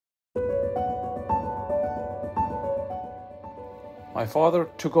My father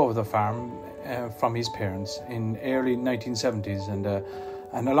took over the farm from his parents in early 1970s,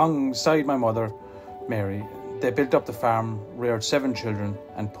 and alongside my mother, Mary, they built up the farm, reared 7 children,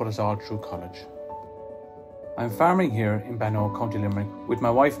 and put us all through college. I'm farming here in Bannow, County Limerick, with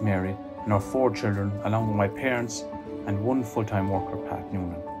my wife Mary and our 4 children, along with my parents and 1 full-time worker, Pat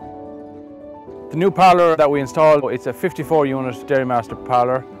Noonan. The new parlour that we installed, it's a 54-unit Dairymaster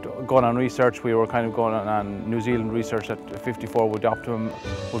parlour. Going on research, we were kind of going on New Zealand research that 54 would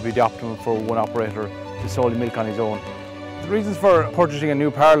be the optimum for one operator to solely milk on his own. The reasons for purchasing a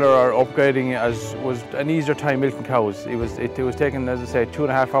new parlour or upgrading was an easier time milking cows. It was taking, as I say,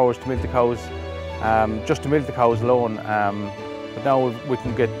 2.5 hours to milk the cows, just to milk the cows alone. But now we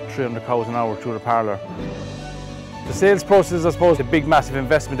can get 300 cows an hour through the parlour. The sales process, I suppose, is a big, massive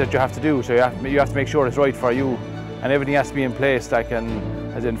investment that you have to do. So you have to make sure it's right for you, and everything has to be in place,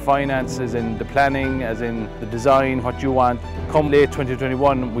 as in finance, as in the planning, as in the design, what you want. Come late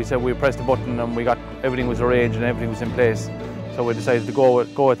 2021, we said we pressed the button and everything was arranged and everything was in place. So we decided to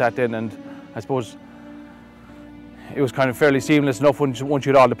go with that then, and I suppose it was kind of fairly seamless enough once you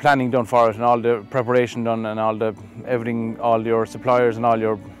had all the planning done for it and all the preparation done and all your suppliers and all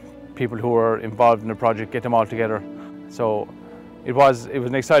your people who were involved in the project, get them all together. So it was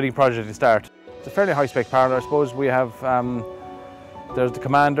an exciting project to start. It's a fairly high-spec parlour, I suppose. We have there's the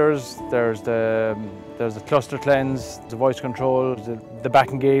commanders, there's the cluster cleanse, the voice control, the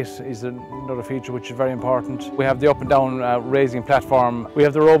back and gate is another feature which is very important. We have the up and down raising platform. We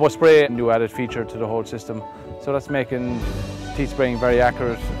have the RoboSpray, a new added feature to the whole system. So that's making teat spraying very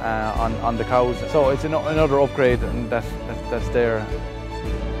accurate on the cows. So it's another upgrade, and that's there.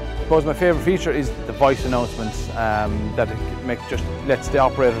 I suppose my favourite feature is the voice announcements that it just lets the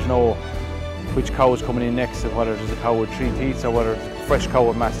operators know which cow is coming in next, whether it's a cow with 3 teats or whether it's a fresh cow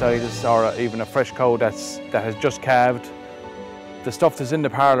with mastitis or even a fresh cow that has just calved. The stuff that's in the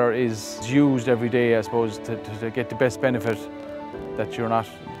parlour is used every day, I suppose, to get the best benefit, that you're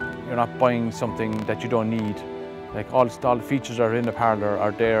not buying something that you don't need. Like all the features that are in the parlour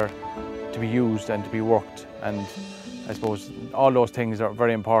are there to be used and to be worked, and I suppose all those things are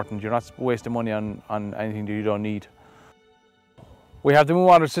very important. You're not wasting money on anything that you don't need. We have the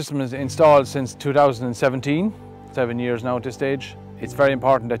MooMonitor system installed since 2017, 7 years now at this stage. It's very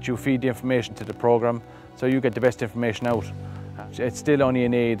important that you feed the information to the program so you get the best information out. It's still only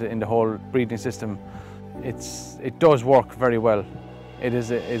an aid in the whole breeding system. It does work very well. It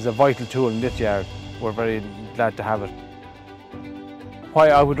is a vital tool in this yard. We're very glad to have it. Why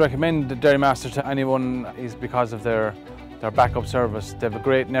I would recommend the Dairymaster to anyone is because of their backup service. They have a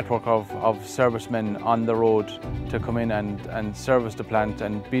great network of servicemen on the road to come in and service the plant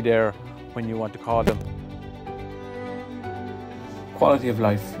and be there when you want to call them. Quality of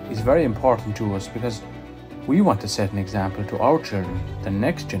life is very important to us because we want to set an example to our children, the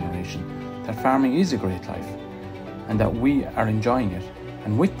next generation, that farming is a great life and that we are enjoying it.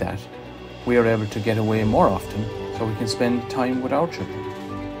 And with that, we are able to get away more often so we can spend time with our children.